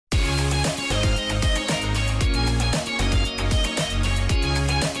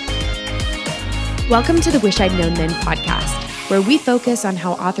Welcome to the Wish I'd Known Then podcast, where we focus on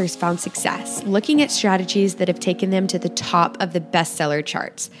how authors found success, looking at strategies that have taken them to the top of the bestseller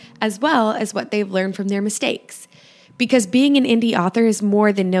charts, as well as what they've learned from their mistakes. Because being an indie author is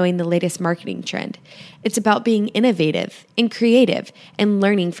more than knowing the latest marketing trend. It's about being innovative and creative and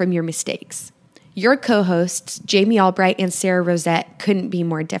learning from your mistakes. Your co-hosts, Jamie Albright and Sarah Rosette, couldn't be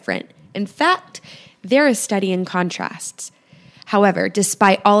more different. In fact, they're a study in contrasts. However,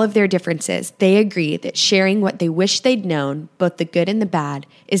 despite all of their differences, they agree that sharing what they wish they'd known, both the good and the bad,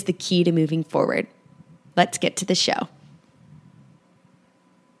 is the key to moving forward. Let's get to the show.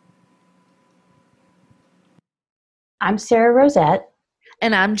 I'm Sarah Rosette.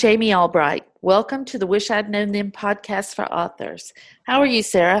 And I'm Jamie Albright. Welcome to the Wish I'd Known Then podcast for authors. How are you,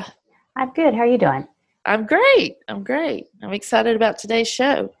 Sarah? I'm good. How are you doing? I'm great. I'm excited about today's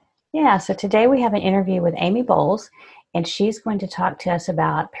show. Yeah, so today we have an interview with Amy Bowles, and she's going to talk to us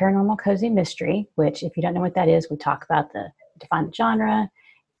about paranormal cozy mystery, which, if you don't know what that is, we talk about define the genre,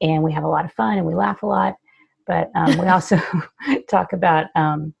 and we have a lot of fun and we laugh a lot. But we also talk about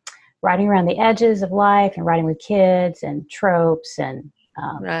writing around the edges of life and writing with kids and tropes and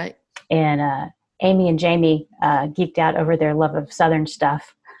right. And Amy and Jamie geeked out over their love of Southern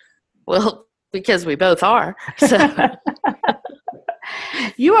stuff. Well, because we both are. So.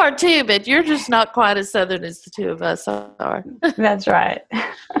 You are too, but you're just not quite as Southern as the two of us are. That's right.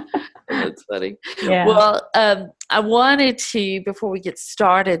 That's funny. Yeah. Well, I wanted to, before we get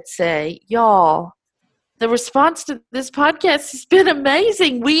started, say, y'all, the response to this podcast has been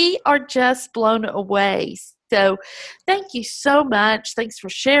amazing. We are just blown away. So thank you so much. Thanks for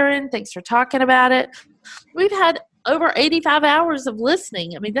sharing. Thanks for talking about it. We've had over 85 hours of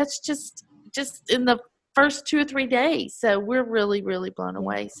listening. I mean, that's just in the first 2 or 3 days. So we're really, really blown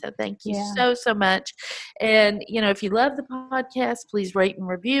away. So thank you so much. And, if you love the podcast, please rate and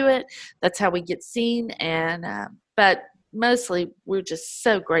review it. That's how we get seen. And, but mostly we're just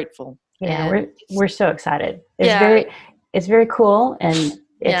so grateful. Yeah, we're so excited. It's very cool. And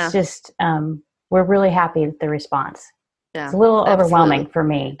it's just, we're really happy with the response. Yeah, it's a little overwhelming for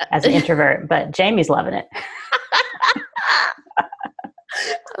me as an introvert, but Jamie's loving it.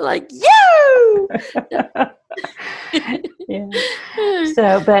 Like you. Yeah.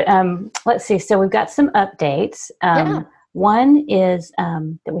 So, but let's see. So we've got some updates. One is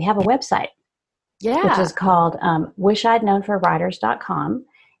that we have a website, which is called wishidknownforwriters.com.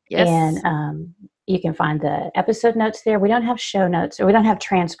 Yes. And you can find the episode notes there. We don't have show notes, or we don't have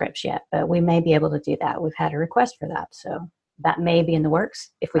transcripts yet, but we may be able to do that. We've had a request for that, so that may be in the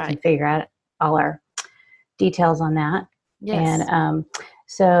works if we can figure out all our details on that. Yes. And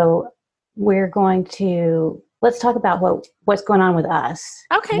so we're going to, let's talk about what's going on with us.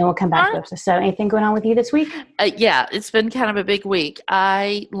 Okay. And then we'll come back to it. So anything going on with you this week? Yeah, it's been kind of a big week.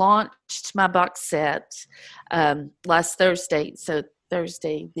 I launched my box set last Thursday. So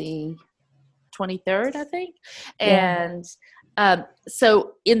Thursday the 23rd, I think. And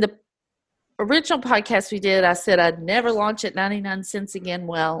so in the original podcast we did, I said I'd never launch at 99 cents again.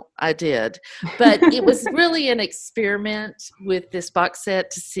 Well, I did, but it was really an experiment with this box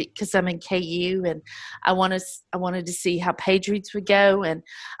set to see, because I'm in KU and I wanted to see how page reads would go. And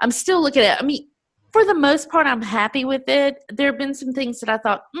I'm still looking at it. I mean, for the most part, I'm happy with it. There have been some things that I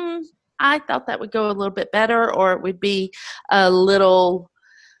thought, I thought that would go a little bit better, or it would be a little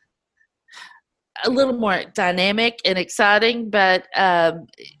more dynamic and exciting, but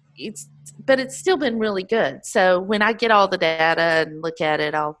it's still been really good. So when I get all the data and look at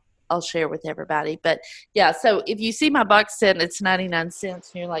it, I'll share with everybody. But yeah, so if you see my box set and it's 99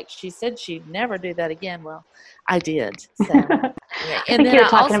 cents and you're like, she said she'd never do that again. Well, I did. So, I think you're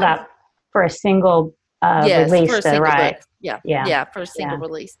talking about for a single release, for a single right? book. Yeah, for a single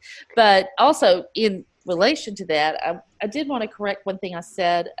release. But also in relation to that, I did want to correct one thing I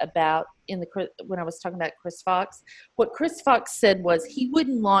said about when I was talking about Chris Fox. What Chris Fox said was he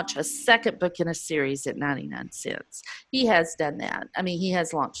wouldn't launch a second book in a series at 99 cents. He has done that. I mean, he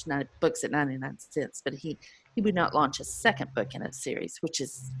has launched 9 books at 99 cents, but he would not launch a second book in a series, which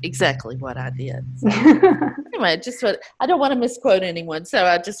is exactly what I did. So, anyway, I don't want to misquote anyone, so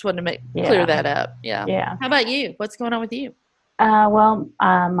I just want to clear that up. Yeah. How about you? What's going on with you?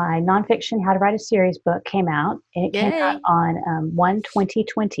 My nonfiction How to Write a Series book came out, and it came out on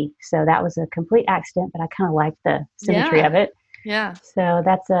 1/20/20. So that was a complete accident, but I kind of liked the symmetry of it. Yeah. So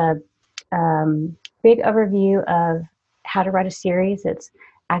that's a big overview of how to write a series. It's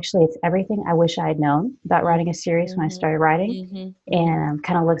everything I wish I had known about writing a series when I started writing, and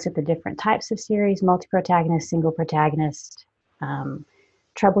kind of looks at the different types of series: multi-protagonist, single protagonist,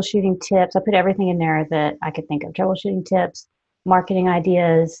 troubleshooting tips. I put everything in there that I could think of: troubleshooting tips, marketing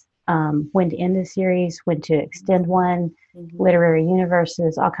ideas, when to end the series, when to extend one, literary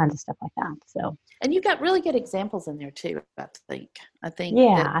universes, all kinds of stuff like that. So, and you've got really good examples in there too. I think.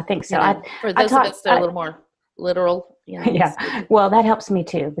 Yeah, I think so. For those of us that are a little more literal. Yeah. Well, that helps me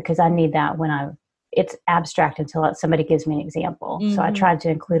too, because I need that when it's abstract until somebody gives me an example. So I tried to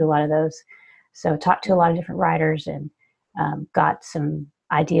include a lot of those. So talked to a lot of different writers and got some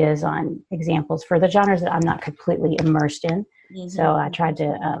ideas on examples for the genres that I'm not completely immersed in. So I tried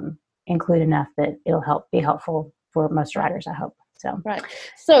to include enough that it'll be helpful for most writers, I hope. So right.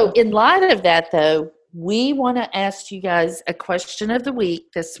 So in light of that, though, we want to ask you guys a question of the week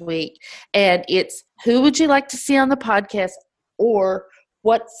this week, and it's, who would you like to see on the podcast, or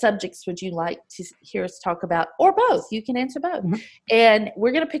what subjects would you like to hear us talk about, or both? You can answer both. And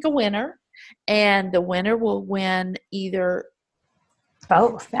we're going to pick a winner, and the winner will win either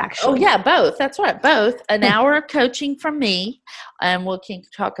both, actually. Oh, yeah, both. That's right. Both. An hour of coaching from me, and we can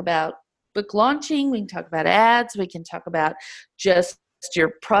talk about book launching. We can talk about ads. We can talk about just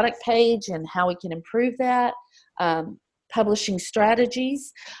your product page and how we can improve that, publishing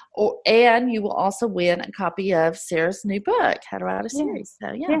strategies, and you will also win a copy of Sarah's new book, How to Write a Series.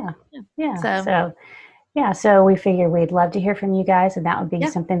 So, So we figured we'd love to hear from you guys, and that would be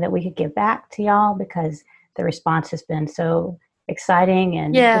something that we could give back to y'all, because the response has been so exciting,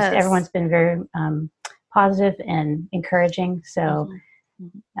 and just everyone's been very positive and encouraging. So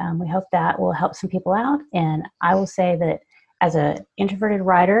we hope that will help some people out. And I will say that as an introverted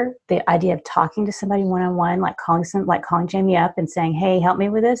writer, the idea of talking to somebody one-on-one, like calling Jamie up and saying, "Hey, help me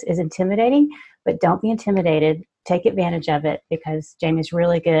with this," is intimidating. But don't be intimidated. Take advantage of it, because Jamie's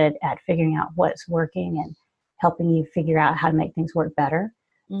really good at figuring out what's working and helping you figure out how to make things work better.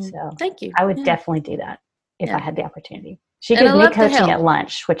 So thank you. I would definitely do that if I had the opportunity. She gives me coaching at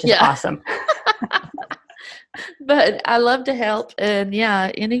lunch, which is awesome. But I love to help, and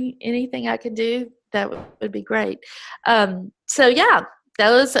anything I can do, that would be great. So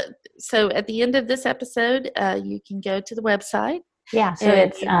at the end of this episode, you can go to the website. Yeah, so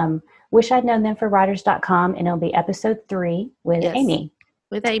it's wishidknownthenforwriters.com, and it'll be episode 3 with Amy.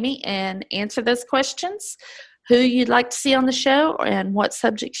 With Amy, and answer those questions, who you'd like to see on the show, and what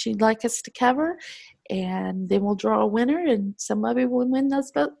subjects you'd like us to cover. And then we'll draw a winner, and somebody will win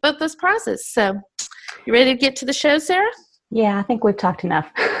both those prizes. So, you ready to get to the show, Sarah? Yeah, I think we've talked enough.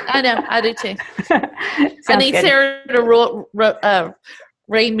 I know, I do too. I need good. Sarah to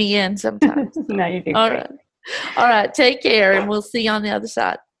rein me in sometimes. No, you do. All right. Take care, and we'll see you on the other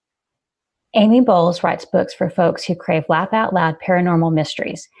side. Amy Bowles writes books for folks who crave laugh-out-loud paranormal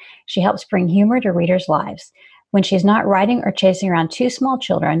mysteries. She helps bring humor to readers' lives. When she's not writing or chasing around 2 small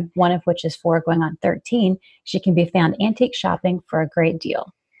children, one of which is 4 going on 13, she can be found antique shopping for a great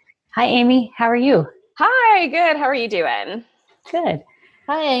deal. Hi, Amy. How are you? Hi, good. How are you doing? Good.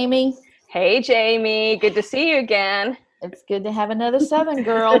 Hi, Amy. Hey, Jamie. Good to see you again. It's good to have another Southern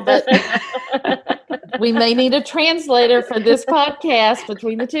girl, but we may need a translator for this podcast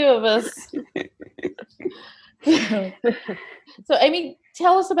between the two of us. So, Amy,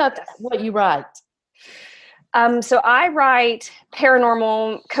 tell us about what you write. So I write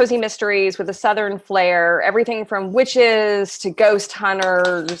paranormal, cozy mysteries with a Southern flair, everything from witches to ghost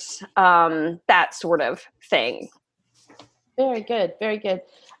hunters, that sort of thing. Very good. Very good.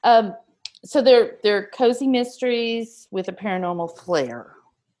 So they're cozy mysteries with a paranormal flair.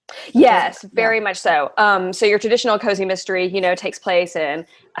 Yes, very much so. So your traditional cozy mystery, takes place in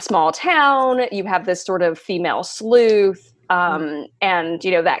a small town. You have this sort of female sleuth, and,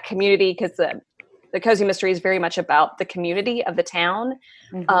 that community, because the cozy mystery is very much about the community of the town,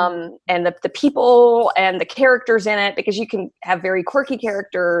 and the people and the characters in it, because you can have very quirky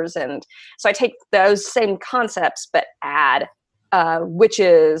characters. And so I take those same concepts, but add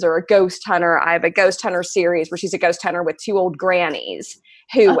witches or a ghost hunter. I have a ghost hunter series where she's a ghost hunter with 2 old grannies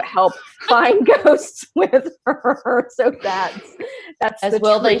who help find ghosts with her. So that's as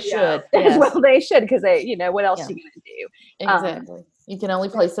well they should. Yes. As well they should, because they, what else are you going to do? Exactly. You can only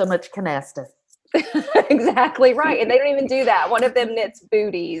play so much canasta. Exactly right. And they don't even do that. One of them knits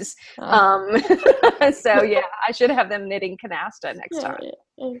booties. So I should have them knitting canasta next time.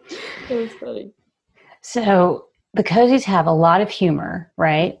 That was funny. So the cozies have a lot of humor,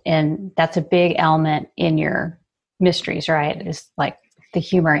 right? And that's a big element in your mysteries, right? It's like the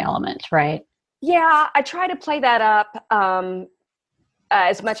humor element, right? Yeah, I try to play that up.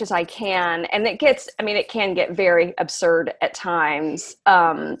 as much as I can. And it can get very absurd at times.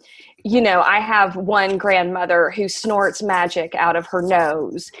 I have one grandmother who snorts magic out of her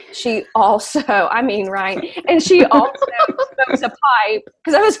nose. She also, right. And she also smokes a pipe,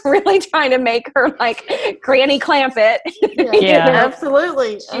 because I was really trying to make her like Granny Clampett. Yeah.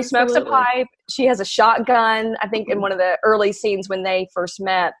 Absolutely. She smokes a pipe. She has a shotgun. I think in one of the early scenes when they first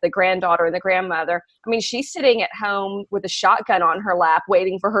met, the granddaughter and the grandmother, she's sitting at home with a shotgun on her lap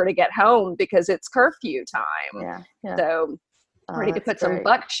waiting for her to get home because it's curfew time. Yeah. So ready to put some great.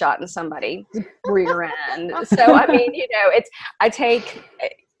 buckshot in somebody's rear end. So, I take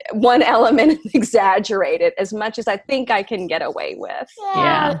one element and exaggerate it as much as I think I can get away with.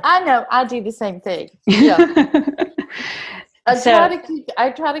 Yeah. I know. I do the same thing. Yeah. I try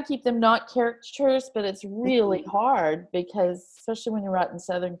to keep them not caricatures, but it's really hard because, especially when you're writing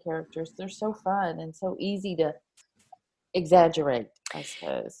Southern characters, they're so fun and so easy to exaggerate, I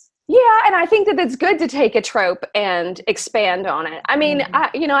suppose. Yeah, and I think that it's good to take a trope and expand on it.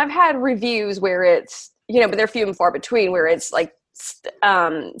 I've had reviews where it's, but they're few and far between, where it's like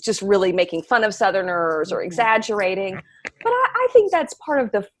just really making fun of Southerners or exaggerating. But I think that's part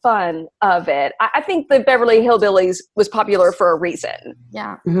of the fun of it. I think the Beverly Hillbillies was popular for a reason.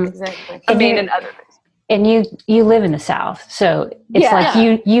 Yeah, exactly. And other things. And you live in the South, so it's like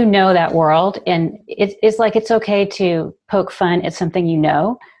you know that world, and it's like it's okay to poke fun at something you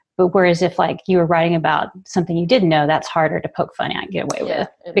know. But whereas if like you were writing about something you didn't know, that's harder to poke fun at and get away with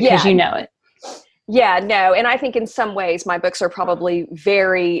because you know it. Yeah, no. And I think in some ways my books are probably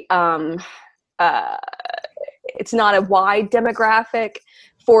very, it's not a wide demographic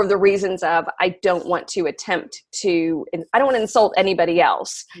for the reasons of I don't want to I don't want to insult anybody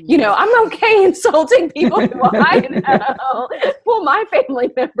else. I'm okay insulting people who I know. Pull my family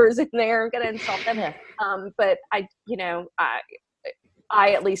members in there, I'm going to insult them. But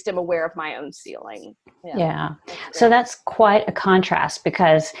I at least am aware of my own ceiling. Yeah. So that's quite a contrast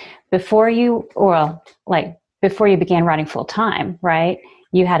because before you began writing full time, right?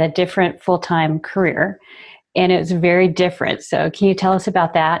 You had a different full-time career and it was very different. So can you tell us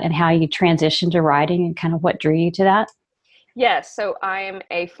about that and how you transitioned to writing and kind of what drew you to that? Yes. So I am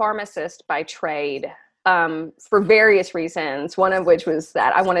a pharmacist by trade. For various reasons, one of which was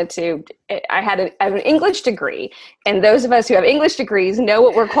that I have an English degree, and those of us who have English degrees know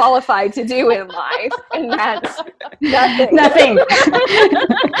what we're qualified to do in life, and that's nothing.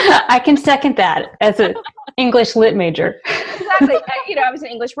 I can second that as an English lit major. Exactly. I was an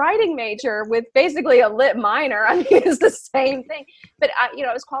English writing major with basically a lit minor. It's the same thing. But I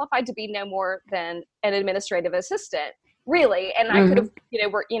was qualified to be no more than an administrative assistant. Really. And I could have, you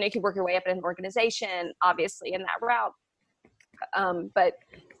could work your way up in an organization, obviously, in that route. But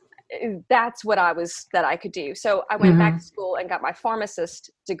that's what I could do. So I went back to school and got my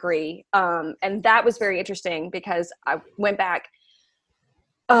pharmacist degree. And that was very interesting because I went back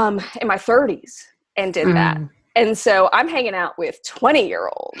in my 30s and did that. And so I'm hanging out with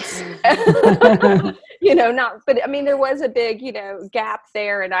 20-year-olds, there was a big, gap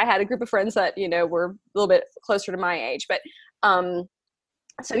there. And I had a group of friends that, were a little bit closer to my age. But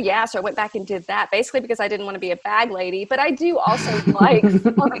so I went back and did that basically because I didn't want to be a bag lady. But I do also like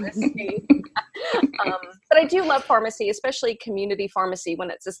pharmacy. But I do love pharmacy, especially community pharmacy when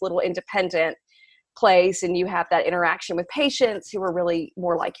it's this little independent place and you have that interaction with patients who are really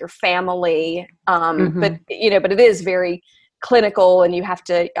more like your family. But it is very clinical and you have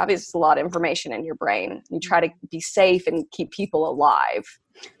to, obviously a lot of information in your brain. You try to be safe and keep people alive.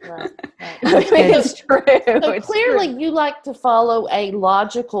 Right. It's true. So it's clearly true. you like to follow a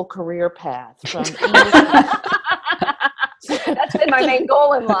logical career path from English. That's been my main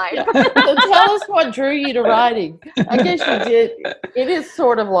goal in life. So tell us what drew you to writing. I guess you did. It is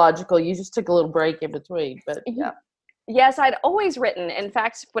sort of logical. You just took a little break in between, but yeah. Yes, I'd always written. In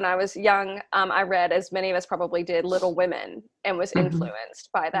fact, when I was young, I read, as many of us probably did, Little Women and was influenced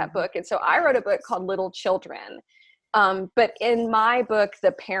by that book. And so I wrote a book called Little Children. But in my book,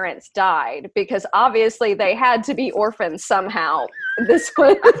 the parents died because obviously they had to be orphans somehow. This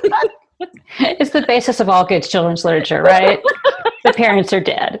was... It's the basis of all good children's literature, right? The parents are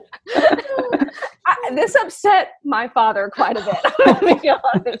dead. This upset my father quite a bit. Let me be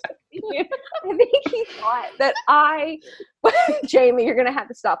honest. I think he thought that Jamie, you're going to have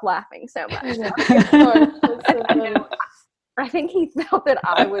to stop laughing so much. I think he felt that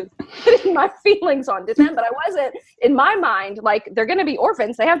I was putting my feelings onto them, but I wasn't. In my mind, like, they're going to be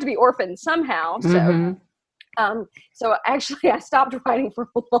orphans. They have to be orphans somehow. So. So actually I stopped writing for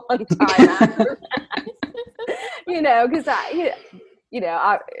a long time after that, because I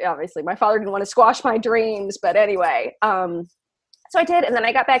obviously my father didn't want to squash my dreams, but anyway, So I did, and then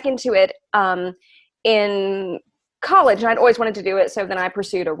I got back into it in college, and I'd always wanted to do it. So then I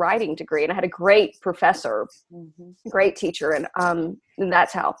pursued a writing degree, and I had a great professor, great teacher, and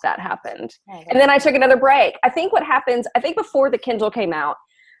that's how that happened. And then I took another break. I think what happens, before the Kindle came out,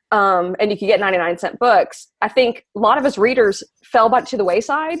 and you could get 99-cent books, I think a lot of us readers fell back to the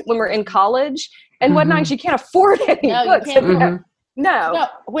wayside when we're in college and whatnot. You can't afford any books. You can't. No.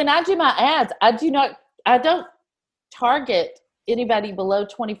 When I do my ads, I don't target anybody below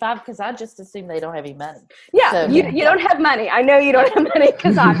 25 because I just assume they don't have any money. Yeah, so, you don't have money. I know you don't have money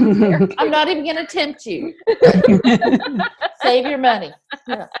because I'm not even going to tempt you. Save your money.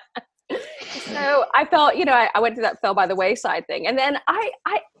 Yeah. So I felt, I went through that fell by the wayside thing, and then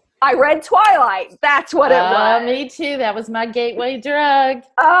I read Twilight. That's what it was. Me too. That was my gateway drug.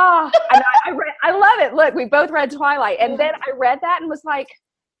 Oh, and I love it. Look, we both read Twilight, and then I read that and was like,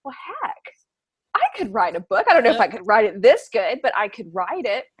 well, heck, I could write a book. I don't know if I could write it this good, but I could write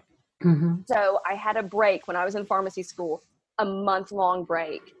it. So I had a break when I was in pharmacy school, a month-long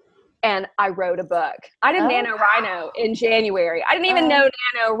break, and I wrote a book. I did NaNoWriMo in January. I didn't even know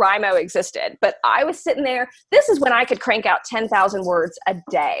NaNoWriMo existed, but I was sitting there. This is when I could crank out 10,000 words a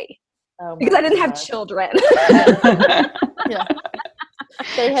day because I didn't have children.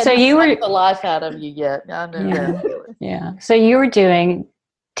 They had the life out of you yet. I know. Yeah. So you were doing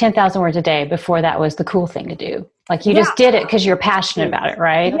 10,000 words a day before that was the cool thing to do. Like you just did it because you're passionate about it,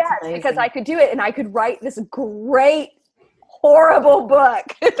 right? Yes, because I could do it, and I could write this great, horrible book.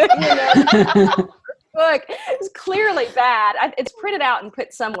 Book is clearly bad. It's printed out and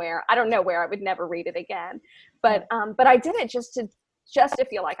put somewhere. I don't know where. I would never read it again. But I did it just to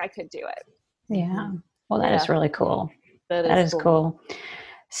feel like I could do it. Yeah. Well, that is really cool. That is cool.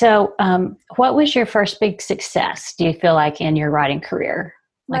 So, what was your first big success? Do you feel like in your writing career?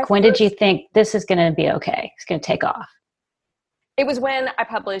 Like when did you think this is going to be okay? It's going to take off. It was when I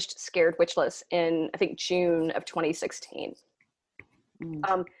published Scared Witchless in, I think, June of 2016.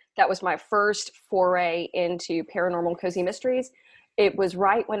 That was my first foray into paranormal cozy mysteries. It was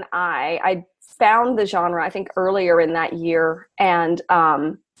right when I found the genre, I think earlier in that year, and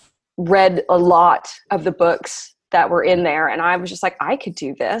read a lot of the books that were in there. And I was just like, I could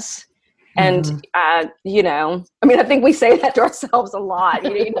do this. And, I think we say that to ourselves a lot.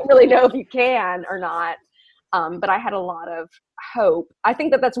 You don't really know if you can or not. But I had a lot of hope. I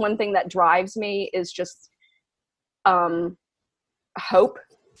think that's one thing that drives me is just hope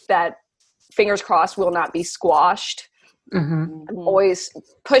that, fingers crossed, will not be squashed. I'm always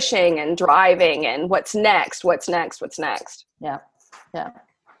pushing and driving and what's next. Yeah.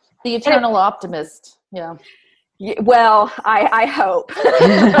 The eternal optimist. Yeah. Well, I hope.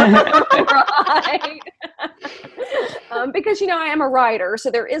 Right. Because, I am a writer,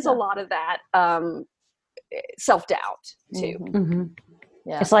 so there is a lot of that self-doubt too.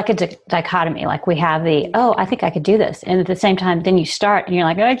 Yeah. It's like a dichotomy. Like we have I think I could do this. And at the same time, then you start and you're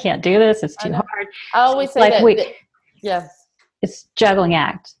like, I can't do this. It's too hard. I always say it's juggling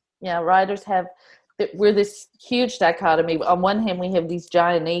act. Yeah. Writers we're this huge dichotomy. On one hand, we have these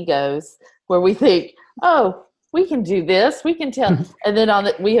giant egos where we think, we can do this. We can tell. And then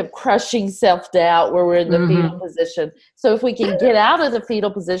we have crushing self-doubt where we're in the fetal position. So if we can get out of the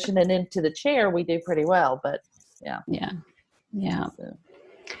fetal position and into the chair, we do pretty well. But yeah.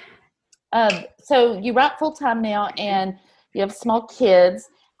 So you write full-time now and you have small kids.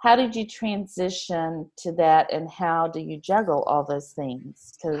 How did you transition to that, and how do you juggle all those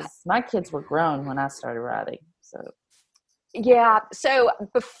things? Because my kids were grown when I started writing. So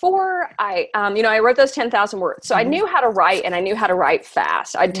before I wrote those 10,000 words. So I knew how to write, and I knew how to write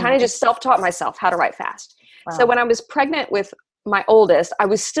fast. I kind of just self-taught myself how to write fast. Wow. So when I was pregnant with my oldest, I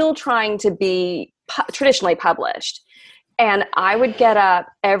was still trying to be traditionally published. And I would get up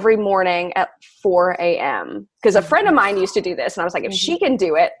every morning at 4 a.m. because a friend of mine used to do this. And I was like, if she can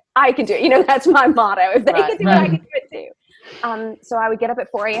do it, I can do it. That's my motto. If they can do it, I can do it too. So I would get up at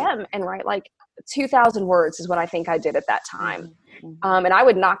 4 a.m. and write 2,000 words is what I think I did at that time. And I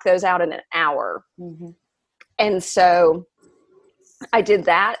would knock those out in an hour. And so I did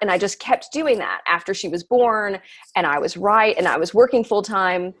that, and I just kept doing that after she was born, and I was working full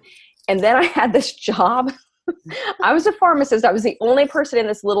time. And then I had this job. I was a pharmacist. I was the only person in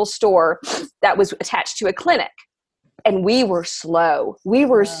this little store that was attached to a clinic. And we were slow. We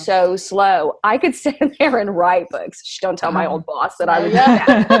were so slow. I could sit there and write books. Shh, don't tell my old boss that I would do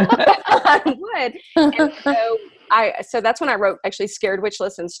that. I would. And so that's when I wrote actually Scared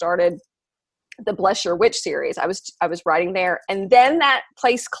Witchless and started the Bless Your Witch series. I was writing there. And then that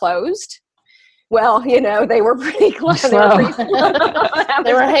place closed. Well, they were pretty close. They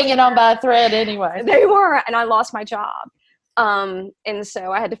were hanging on by a thread anyway. They were. And I lost my job. And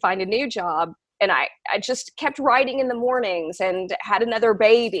so I had to find a new job, and I just kept writing in the mornings and had another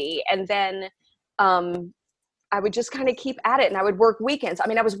baby. And then I would just kind of keep at it, and I would work weekends. I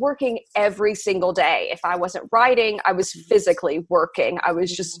mean, I was working every single day. If I wasn't writing, I was physically working. I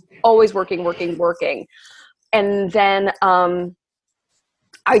was just always working. And then I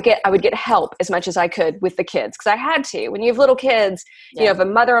would get help as much as I could with the kids, because I had to. When you have little kids, you know, if a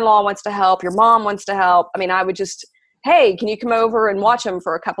mother-in-law wants to help, your mom wants to help. I mean, I would just, hey, can you come over and watch them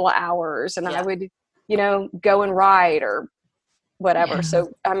for a couple of hours? And I would, you know, go and write or whatever. Yeah.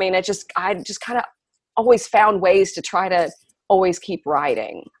 So, I mean, I just kind of always found ways to try to always keep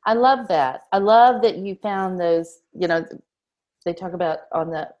writing. I love that. I love that you found those, you know, they talk about on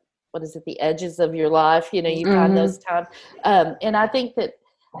the, what is it, the edges of your life, you know, you find those times. And I think that,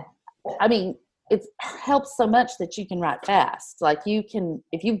 I mean, it helps so much that you can write fast. Like you can,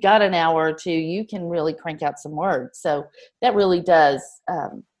 if you've got an hour or two, you can really crank out some words. So that really does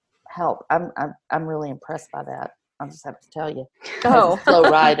help. I'm really impressed by that. I just have to tell you. Oh, slow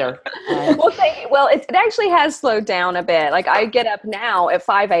writer. Well, thank you. Well, it actually has slowed down a bit. Like I get up now at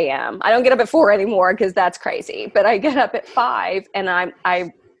 5 a.m. I don't get up at 4 anymore because that's crazy. But I get up at 5 and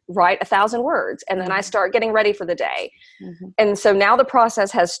I write 1,000 words, and then I start getting ready for the day. And so now the process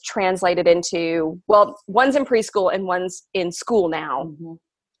has translated into, well, one's in preschool and one's in school now,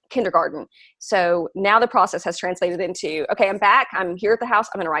 kindergarten. So now the process has translated into, okay, I'm back. I'm here at the house.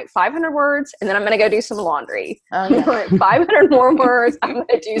 I'm going to write 500 words, and then I'm going to go do some laundry. I'm going to write 500 more words. I'm going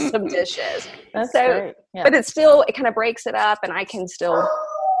to do some dishes. That's great. Yeah. But it kind of breaks it up, and I can still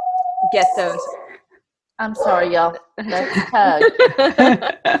get those. I'm sorry, y'all. That's a hug.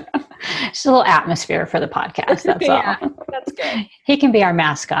 Just a little atmosphere for the podcast. That's all. That's good. He can be our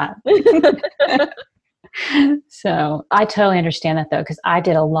mascot. So I totally understand that, though, because I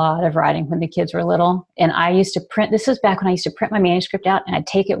did a lot of writing when the kids were little. And I used to print. This was back when I used to print my manuscript out, and I'd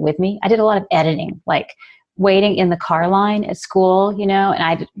take it with me. I did a lot of editing, like waiting in the car line at school, you know, and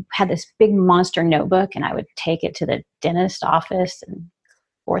I had this big monster notebook, and I would take it to the dentist office and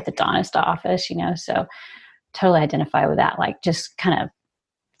orthodontist office, you know, so totally identify with that, like just kind of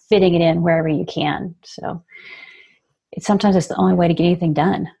fitting it in wherever you can. So sometimes it's the only way to get anything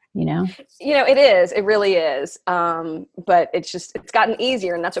done, you know? You know, it is, it really is. But it's gotten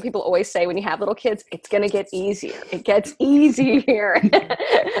easier. And that's what people always say when you have little kids, it's going to get easier. It gets easier.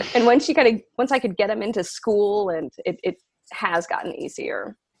 And once I could get them into school, and it has gotten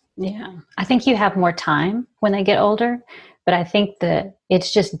easier. Yeah. I think you have more time when they get older, but I think that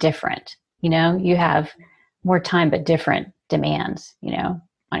it's just different. You know, you have more time, but different demands, you know,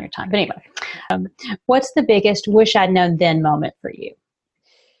 on your time. But anyway, what's the biggest wish I'd known then moment for you?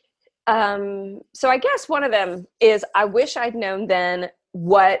 So I guess one of them is I wish I'd known then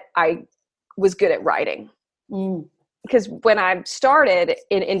what I was good at writing. Because when I started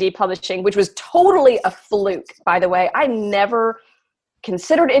in indie publishing, which was totally a fluke, by the way, I never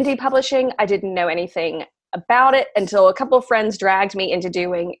considered indie publishing. I didn't know anything about it until a couple of friends dragged me into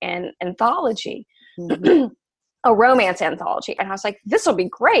doing an anthology, a romance anthology. And I was like, this will be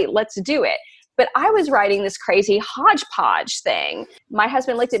great. Let's do it. But I was writing this crazy hodgepodge thing. My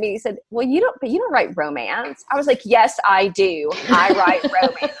husband looked at me and he said, well, you don't write romance. I was like, yes, I do. I write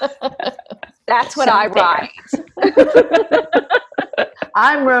romance. That's what I write.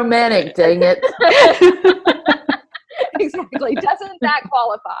 I'm romantic, dang it. Exactly. Doesn't that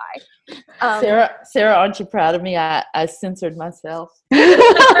qualify? Sarah, aren't you proud of me? I censored myself.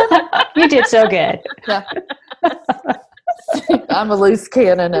 You did so good. Yeah. I'm a loose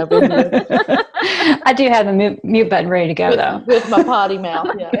cannon over here. I do have the mute button ready to go, though. With my potty mouth.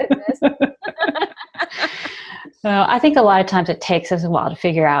 Yeah. Well, I think a lot of times it takes us a while to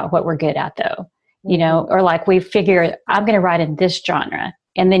figure out what we're good at, though. You know, or like we figure, I'm going to write in this genre.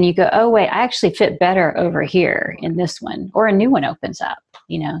 And then you go, oh, wait, I actually fit better over here in this one. Or a new one opens up,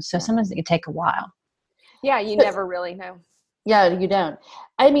 you know. So sometimes it can take a while. Yeah, you never really know. Yeah, you don't.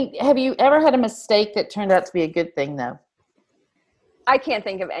 I mean, have you ever had a mistake that turned out to be a good thing, though? I can't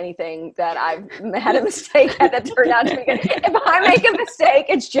think of anything that I've had a mistake at that turned out to be good. If I make a mistake,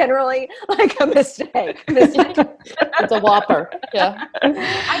 it's generally like a mistake. It's a whopper. Yeah.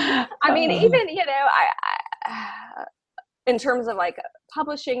 I mean, even, you know, I in terms of like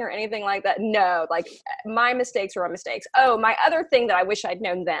publishing or anything like that, no, like my mistakes are my mistakes. Oh, my other thing that I wish I'd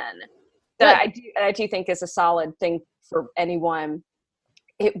known then that I do think is a solid thing for anyone,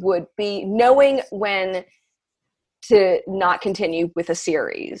 it would be knowing when to not continue with a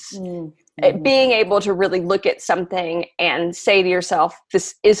series. Being able to really look at something and say to yourself,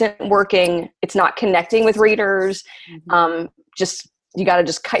 this isn't working, it's not connecting with readers. You got to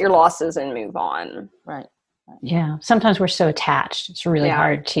just cut your losses and move on. Right. Yeah. Sometimes we're so attached. It's really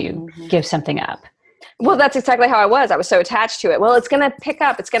hard to give something up. Well, that's exactly how I was. I was so attached to it. Well, it's going to pick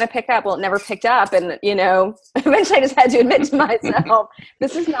up. It's going to pick up. Well, it never picked up. And, eventually I just had to admit to myself,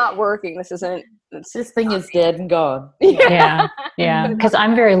 this is not working. This isn't. This thing is dead and gone. Yeah. Yeah. Because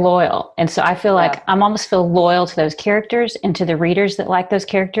I'm very loyal. And so I feel like I'm almost feel loyal to those characters and to the readers that like those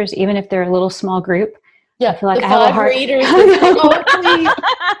characters, even if they're a little small group. Yeah. I feel like the I have a hard readers. Oh, please.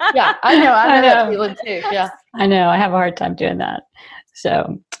 Yeah. I know that feeling too. Yeah. I know. I have a hard time doing that.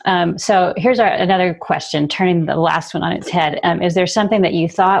 So here's another question, turning the last one on its head. Is there something that you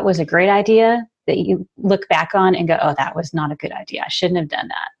thought was a great idea that you look back on and go, oh, that was not a good idea. I shouldn't have done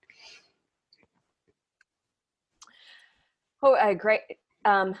that. Oh, great.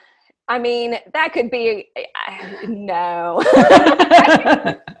 That could be, no.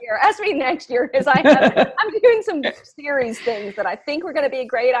 Ask me next year because I'm doing some series things that I think were going to be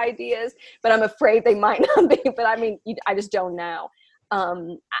great ideas, but I'm afraid they might not be. But I just don't know.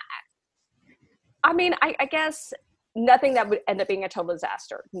 I guess nothing that would end up being a total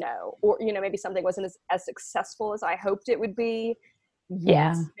disaster. No. Or, maybe something wasn't as successful as I hoped it would be.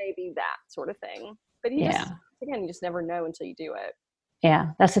 Yes, maybe that sort of thing. But you just never know until you do it.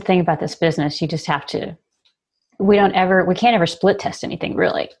 Yeah. That's the thing about this business. You just have to, we can't ever split test anything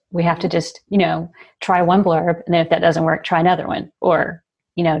really. We have to just, try one blurb. And then if that doesn't work, try another one or,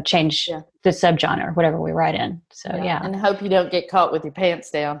 change the subgenre or whatever we write in. So, And hope you don't get caught with your pants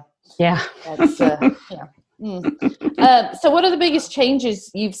down. Yeah. That's, So what are the biggest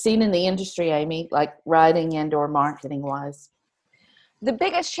changes you've seen in the industry, Amy, like writing and or marketing wise? The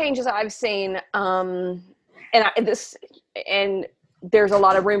biggest changes I've seen, and there's a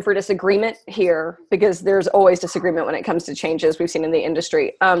lot of room for disagreement here because there's always disagreement when it comes to changes we've seen in the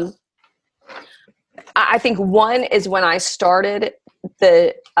industry. I think one is when I started,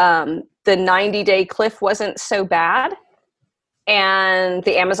 the 90-day cliff wasn't so bad. And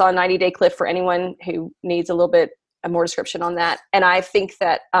the Amazon 90-day cliff, for anyone who needs a little bit more description on that. And I think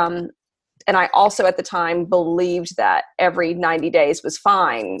that, and I also at the time believed that every 90 days was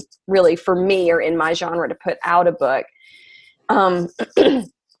fine, really, for me or in my genre to put out a book. But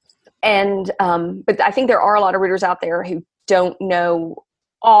I think there are a lot of readers out there who don't know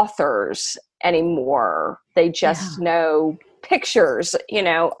authors anymore. They just know pictures,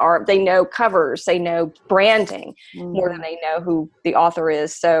 or they know covers, they know branding more than they know who the author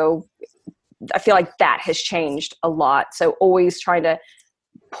is. So I feel like that has changed a lot. So always trying to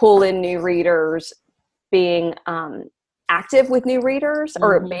pull in new readers, being active with new readers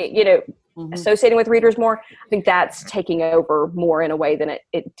or, associating with readers more. I think that's taking over more in a way than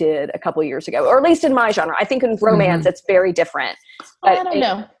it did a couple of years ago, or at least in my genre. I think in romance, it's very different. But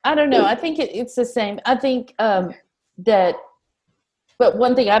I don't know. I think it's the same. I think but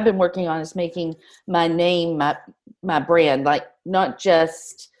one thing I've been working on is making my name, my brand, like not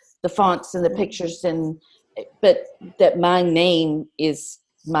just the fonts and the pictures but that my name is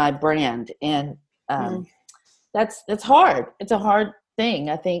my brand. And that's hard. It's a hard thing.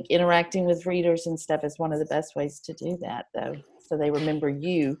 I think interacting with readers and stuff is one of the best ways to do that, though. So they remember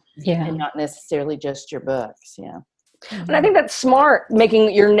you and not necessarily just your books. Yeah. And I think that's smart,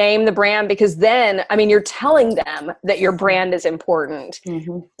 making your name the brand, because then, you're telling them that your brand is important,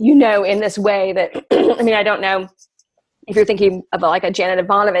 in this way that, I don't know if you're thinking of like a Janet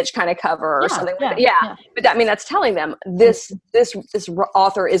Ivanovich kind of cover or something like that. But that's telling them this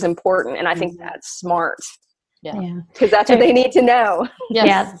author is important. And I think that's smart. Yeah. Because that's what they need to know.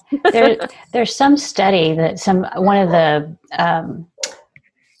 Yes. Yeah. There's some study that one of the,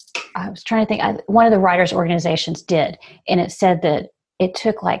 I was trying to think, one of the writers' organizations did, and it said that it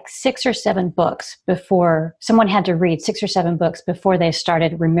took like 6 or 7 books before someone had to read 6 or 7 books before they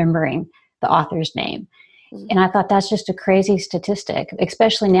started remembering the author's name. And I thought that's just a crazy statistic,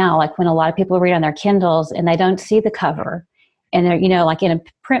 especially now, like when a lot of people read on their Kindles and they don't see the cover. And they're, like in a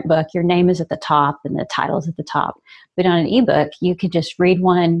print book, your name is at the top and the title is at the top. But on an ebook, you could just read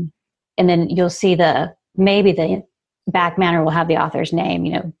one and then you'll see maybe the back matter will have the author's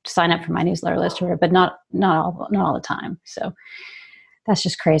name, sign up for my newsletter list or whatever, but not all the time. So that's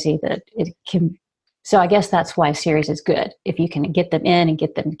just crazy that it can. So I guess that's why series is good. If you can get them in and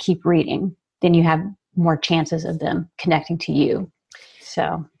get them to keep reading, then you have more chances of them connecting to you.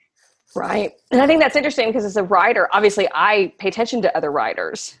 So. Right. And I think that's interesting because as a writer, obviously I pay attention to other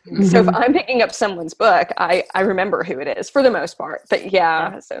writers. So if I'm picking up someone's book, I remember who it is for the most part. But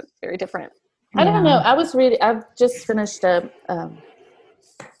so it's very different. I don't know. I've just finished a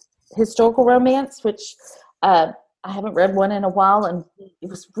historical romance, which I haven't read one in a while, and it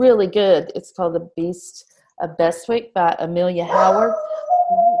was really good. It's called The Beast of Bestwick by Amelia Howard.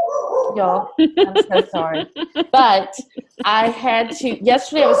 y'all. I'm so sorry. But I had to,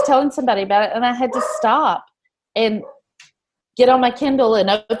 yesterday I was telling somebody about it, and I had to stop and get on my Kindle and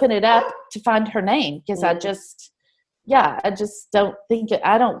open it up to find her name, because I just don't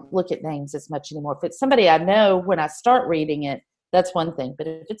I don't look at names as much anymore. If it's somebody I know when I start reading it, that's one thing. But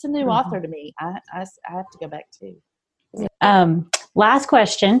if it's a new author to me, I have to go back too. Last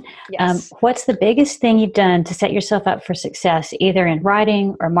question. Yes. What's the biggest thing you've done to set yourself up for success, either in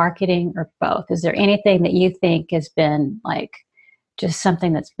writing or marketing or both? Is there anything that you think has been like just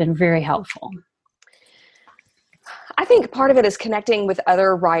something that's been very helpful? I think part of it is connecting with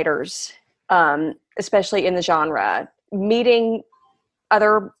other writers, especially in the genre. Meeting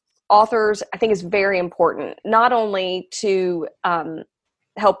other authors, I think, is very important, not only to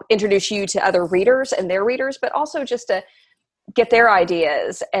help introduce you to other readers and their readers, but also just to get their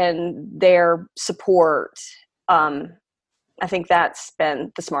ideas and their support. I think that's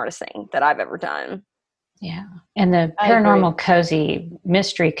been the smartest thing that I've ever done. Yeah. And the paranormal cozy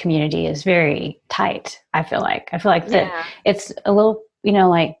mystery community is very tight, I feel like. That it's a little,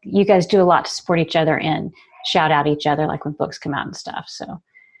 like you guys do a lot to support each other and shout out each other, like when books come out and stuff. So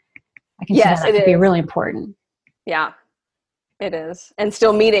I can see that could be really important. Yeah, it is. And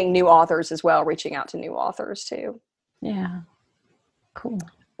still meeting new authors as well, reaching out to new authors too. Yeah. Cool.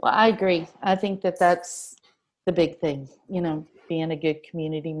 Well, I agree. I think that that's the big thing, being a good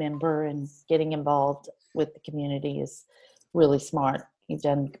community member and getting involved with the community is really smart. You've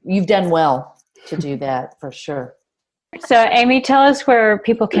done well to do that, for sure. So Amy, tell us where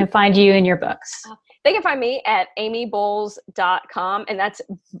people can find you and your books. They can find me at amyboyles.com, and that's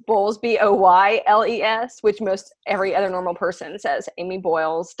Boyles, Boyles, which most every other normal person says,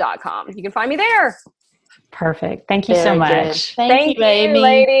 amyboyles.com. You can find me there. Perfect. Thank you so much. Thank you, Amy.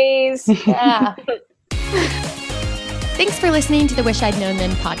 Ladies. Yeah. Thanks for listening to the Wish I'd Known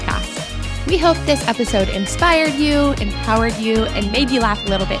Then podcast. We hope this episode inspired you, empowered you, and made you laugh a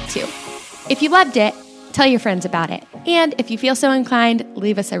little bit too. If you loved it, tell your friends about it. And if you feel so inclined,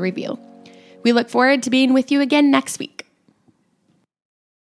 leave us a review. We look forward to being with you again next week.